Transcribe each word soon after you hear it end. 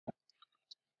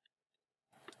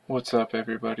What's up,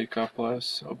 everybody? God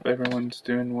bless. Hope everyone's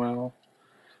doing well.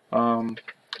 Um,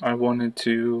 I wanted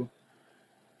to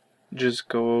just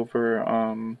go over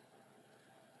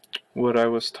what I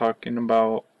was talking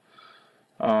about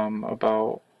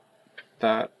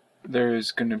that there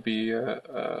is going to be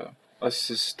a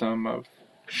system of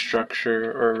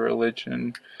structure or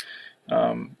religion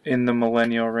in the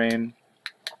millennial reign.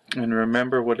 And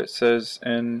remember what it says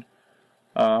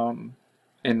um,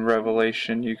 in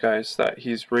Revelation, you guys, that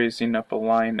he's raising up a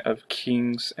line of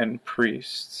kings and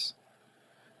priests.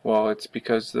 Well, it's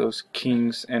because those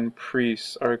kings and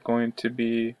priests are going to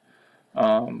be,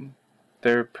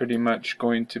 they're pretty much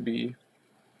going to be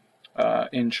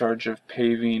in charge of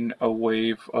paving a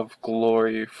wave of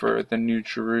glory for the New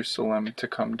Jerusalem to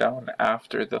come down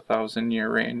after the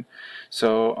 1,000-year reign.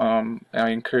 So I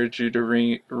encourage you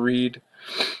to read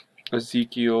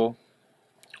Ezekiel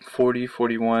 40,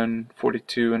 41,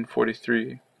 42, and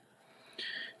 43.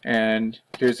 And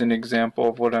here's an example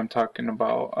of what I'm talking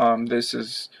about. This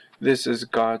is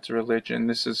God's religion.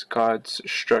 This is God's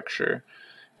structure.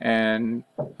 And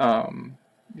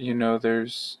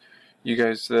there's you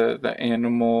guys the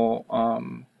animal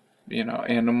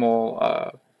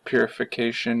animal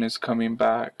purification is coming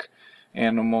back,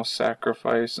 animal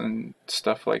sacrifice and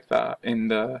stuff like that in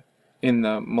the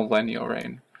millennial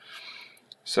reign.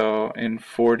 So in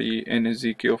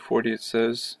Ezekiel 40 it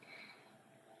says,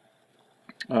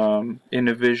 in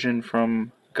a vision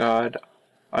from God,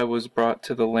 I was brought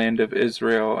to the land of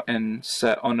Israel and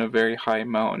set on a very high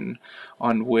mountain,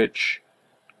 on which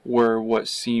were what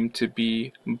seemed to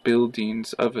be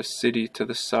buildings of a city to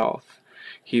the south.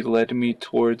 He led me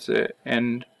towards it,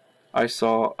 and I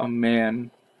saw a man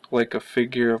like a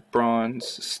figure of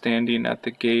bronze standing at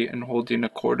the gate and holding a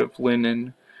cord of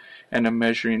linen and a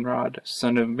measuring rod.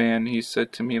 Son of man, he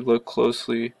said to me, look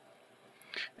closely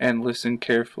and listen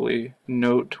carefully.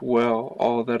 Note well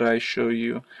all that I show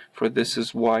you, for this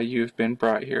is why you have been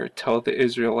brought here. Tell the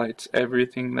Israelites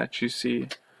everything that you see.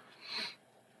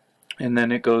 And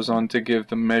then it goes on to give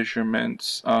the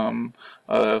measurements of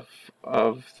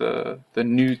the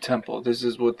new temple. This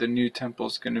is what the new temple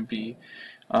is going to be,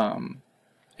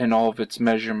 and all of its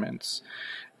measurements.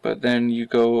 But then you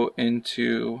go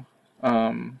into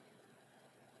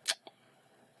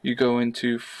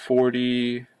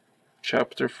 40.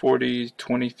 Chapter 40,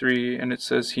 23, and it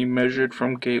says, he measured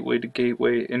from gateway to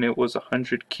gateway, and it was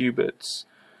 100 cubits.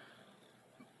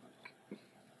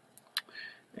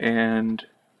 And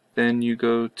then you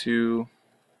go to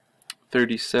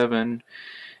 37,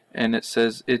 and it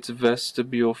says, its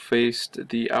vestibule faced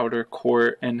the outer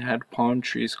court and had palm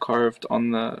trees carved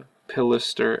on the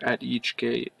pilaster at each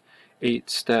gate. 8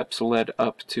 steps led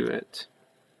up to it.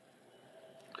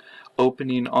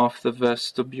 Opening off the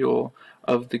vestibule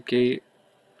of the gate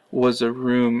was a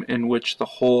room in which the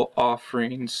whole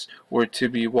offerings were to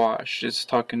be washed. It's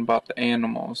talking about the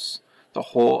animals. The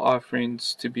whole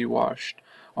offerings to be washed.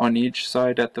 On each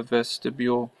side at the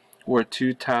vestibule were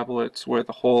 2 tablets where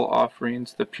the whole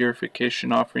offerings, the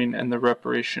purification offering and the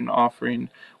reparation offering,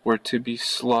 were to be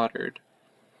slaughtered.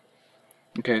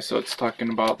 Okay, so it's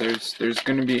talking about there's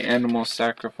going to be animal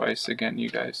sacrifice again, you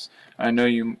guys. I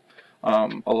know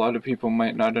a lot of people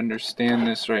might not understand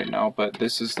this right now, but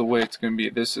this is the way it's going to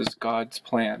be. This is God's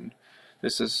plan.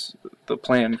 This is the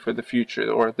plan for the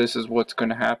future, or this is what's going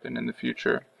to happen in the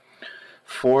future.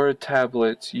 4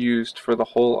 tablets used for the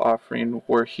whole offering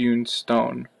were hewn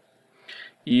stone,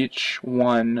 each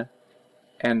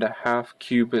 1.5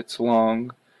 cubits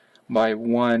long by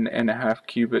 1.5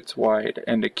 cubits wide,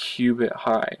 and a cubit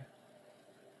high.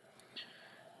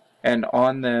 And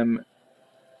on them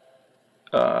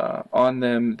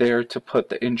they are to put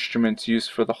the instruments used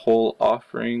for the whole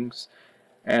offerings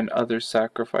and other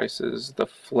sacrifices. The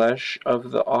flesh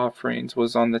of the offerings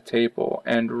was on the table,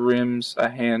 and rims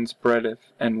a hand's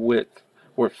breadth and width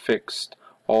were fixed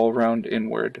all round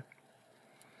inward.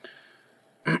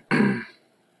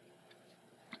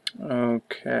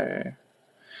 Okay,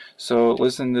 so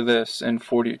listen to this in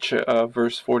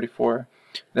verse 44.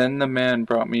 Then the man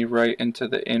brought me right into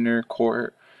the inner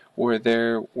court, where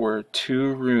there were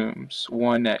 2 rooms,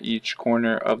 one at each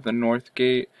corner of the north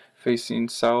gate facing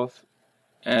south,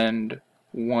 and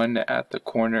one at the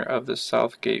corner of the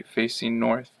south gate facing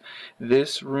north.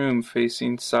 This room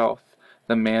facing south,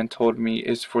 the man told me,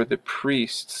 is for the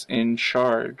priests in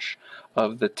charge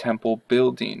of the temple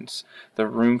buildings. The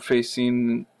room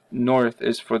facing north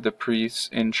is for the priests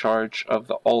in charge of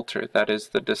the altar, that is,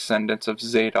 the descendants of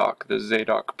Zadok, the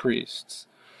Zadok priests,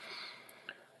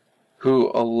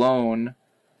 who alone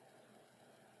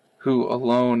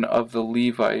of the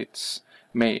Levites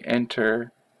may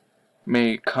enter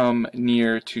may come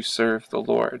near to serve the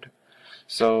Lord.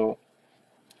 So,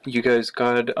 you guys,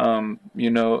 God, you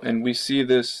know, and we see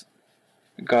this,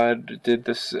 God did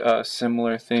this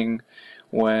similar thing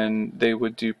when they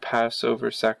would do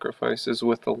Passover sacrifices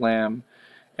with the lamb,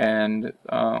 and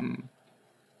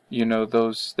you know,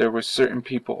 there were certain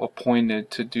people appointed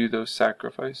to do those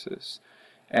sacrifices.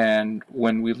 And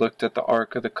when we looked at the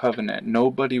Ark of the Covenant,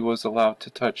 nobody was allowed to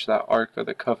touch that Ark of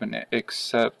the Covenant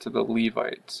except the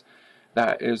Levites.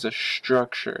 That is a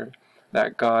structure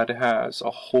that God has,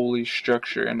 a holy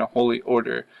structure and a holy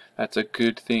order. That's a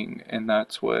good thing, and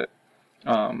that's what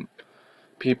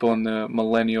people in the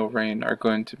millennial reign are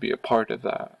going to be a part of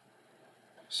that.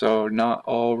 So not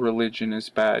all religion is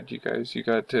bad, you guys. You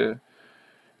got to,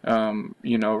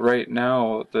 you know, right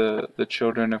now the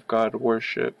children of God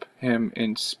worship Him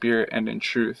in spirit and in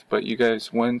truth. But you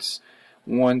guys, once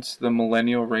the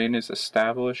millennial reign is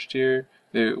established here,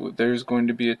 there's going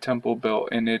to be a temple built,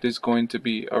 and it is going to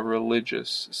be a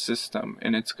religious system,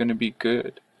 and it's going to be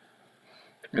good.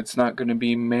 It's not going to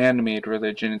be man-made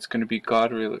religion. It's going to be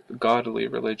godly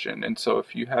religion. And so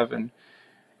if you have an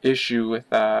issue with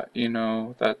that, you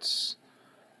know, that's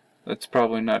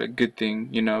probably not a good thing,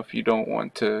 you know, if you don't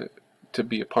want to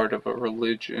be a part of a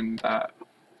religion that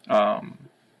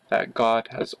that God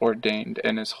has ordained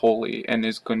and is holy and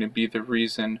is going to be the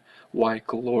reason why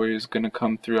glory is going to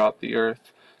come throughout the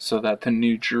earth, so that the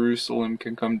new Jerusalem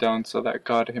can come down, so that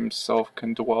God Himself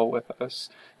can dwell with us.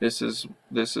 This is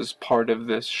part of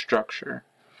this structure.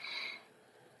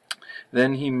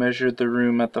 Then he measured the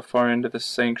room at the far end of the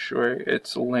sanctuary.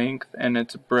 Its length and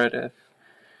its breadth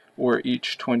were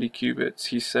each 20 cubits.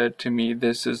 He said to me,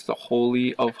 "This is the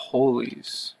Holy of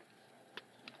Holies."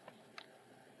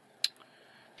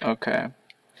 Okay.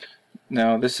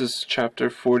 Now this is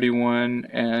chapter 41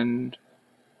 and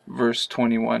verse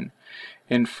 21.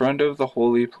 In front of the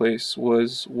holy place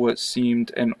was what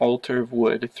seemed an altar of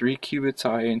wood, 3 cubits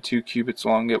high and 2 cubits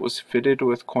long. It was fitted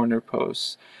with corner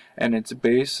posts, and its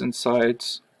base and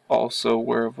sides also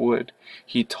were of wood.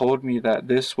 He told me that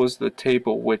this was the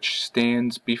table which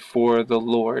stands before the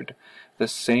Lord. The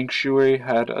sanctuary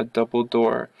had a double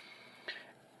door,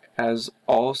 as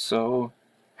also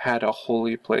had a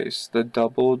holy place. The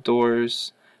double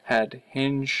doors had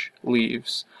hinge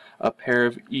leaves, a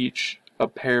pair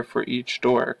for each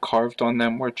door. Carved on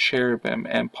them were cherubim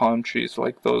and palm trees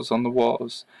like those on the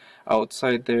walls.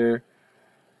 Outside there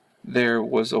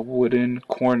was a wooden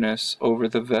cornice over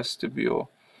the vestibule.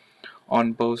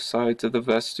 On both sides of the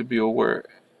vestibule were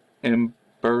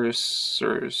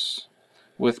embrasures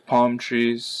with palm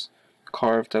trees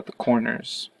carved at the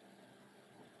corners.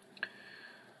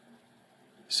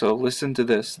 So listen to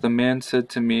this. The man said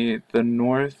to me, the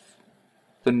north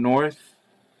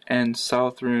and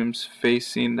south rooms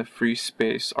facing the free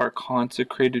space are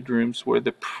consecrated rooms where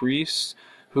the priests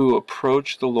who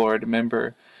approach the Lord,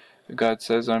 remember, God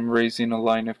says, I'm raising a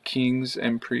line of kings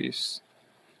and priests.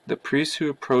 The priests who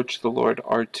approach the Lord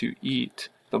are to eat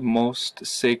the most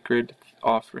sacred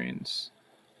offerings.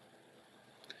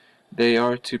 They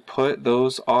are to put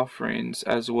those offerings,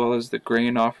 as well as the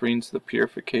grain offerings, the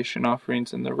purification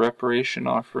offerings, and the reparation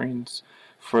offerings,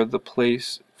 for the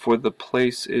place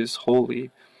is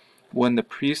holy. When the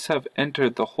priests have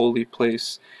entered the holy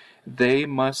place, they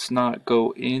must not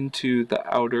go into the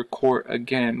outer court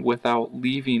again without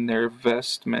leaving their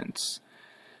vestments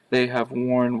they have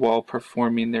worn while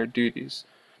performing their duties.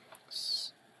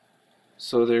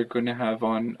 So they're going to have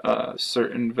on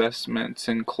certain vestments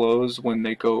and clothes when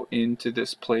they go into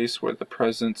this place where the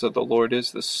presence of the Lord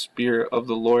is, the Spirit of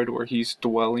the Lord where He's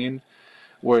dwelling,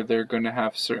 where they're going to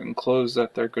have certain clothes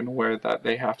that they're going to wear that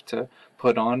they have to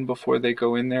put on before they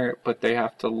go in there, but they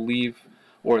have to leave,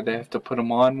 or they have to put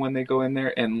them on when they go in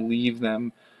there and leave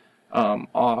them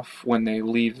off when they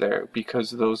leave there,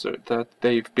 because that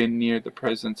they've been near the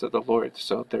presence of the Lord,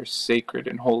 so they're sacred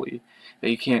and holy.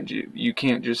 You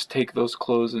can't just take those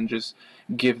clothes and just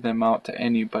give them out to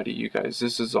anybody, you guys.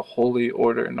 This is a holy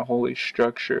order and a holy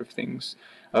structure of things,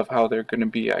 of how they're going to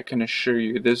be. I can assure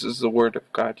you, this is the Word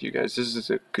of God, you guys. This is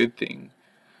a good thing.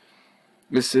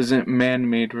 This isn't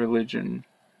man-made religion.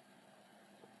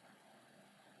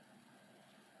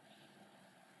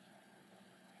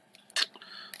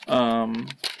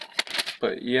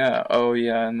 But yeah, oh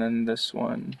yeah, and then this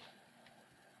one.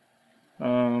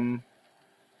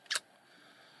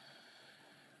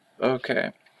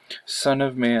 Okay. Son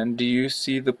of man, do you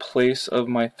see the place of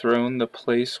my throne, the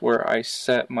place where I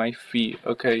set my feet?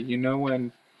 Okay, you know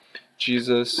when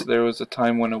Jesus, there was a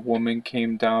time when a woman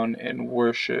came down and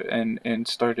worshiped and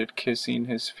started kissing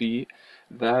His feet.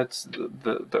 That's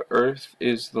the earth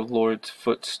is the Lord's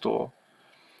footstool.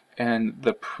 and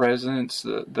the presence,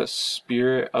 the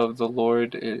Spirit of the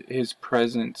Lord, His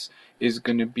presence is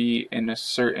going to be in a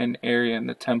certain area in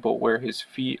the temple where His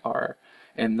feet are,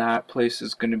 and that place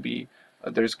is going to be,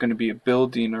 there's going to be a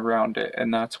building around it,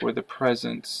 and that's where the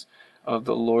presence of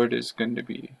the Lord is going to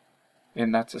be,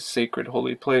 and that's a sacred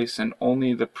holy place, and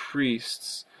only the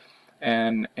priests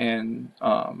and the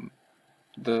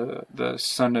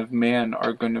Son of Man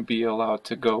are going to be allowed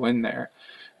to go in there.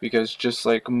 Because just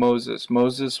like Moses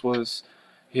was,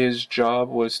 his job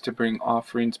was to bring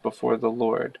offerings before the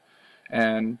Lord,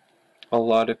 and a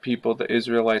lot of people, the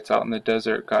Israelites out in the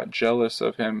desert, got jealous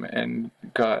of him and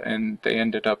they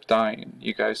ended up dying,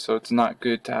 you guys. So it's not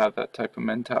good to have that type of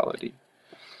mentality.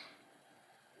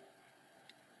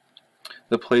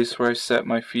 The place where I set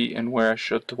my feet and where I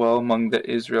shall dwell among the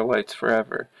Israelites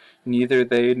forever. Neither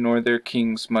they nor their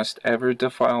kings must ever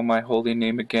defile my holy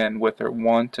name again with their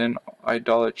wanton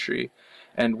idolatry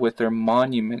and with their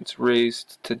monuments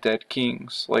raised to dead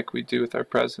kings, like we do with our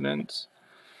presidents.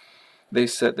 They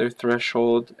set their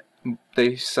threshold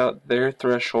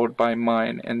by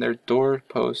mine, and their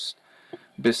doorpost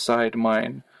beside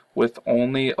mine, with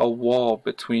only a wall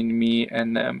between me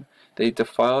and them. They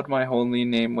defiled my holy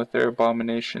name with their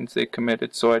abominations they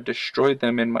committed, so I destroyed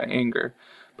them in my anger.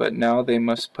 But now they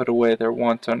must put away their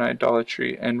wanton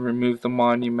idolatry, and remove the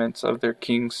monuments of their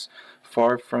kings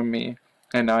far from me,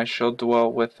 and I shall dwell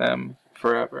with them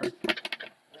forever.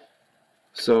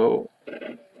 So,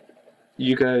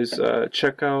 you guys,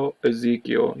 check out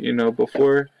Ezekiel. You know,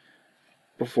 before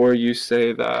you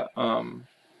say that,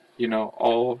 you know,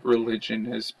 all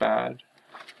religion is bad,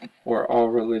 or all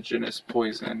religion is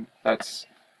poison. It's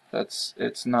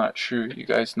not true, you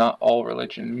guys. Not all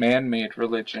religion. Man-made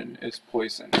religion is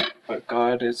poison. But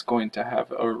God is going to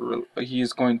have He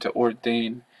is going to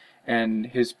ordain, and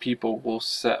His people will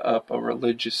set up a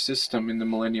religious system in the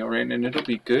millennial reign, and it'll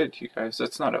be good, you guys.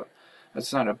 That's not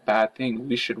a bad thing.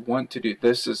 We should want to do.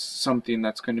 This is something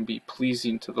that's going to be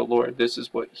pleasing to the Lord. This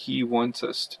is what He wants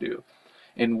us to do.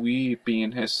 And we,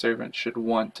 being His servants, should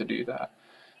want to do that.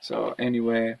 So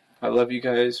anyway, I love you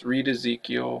guys. Read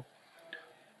Ezekiel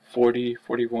 40,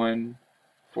 41,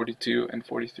 42, and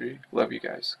 43. Love you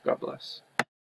guys. God bless.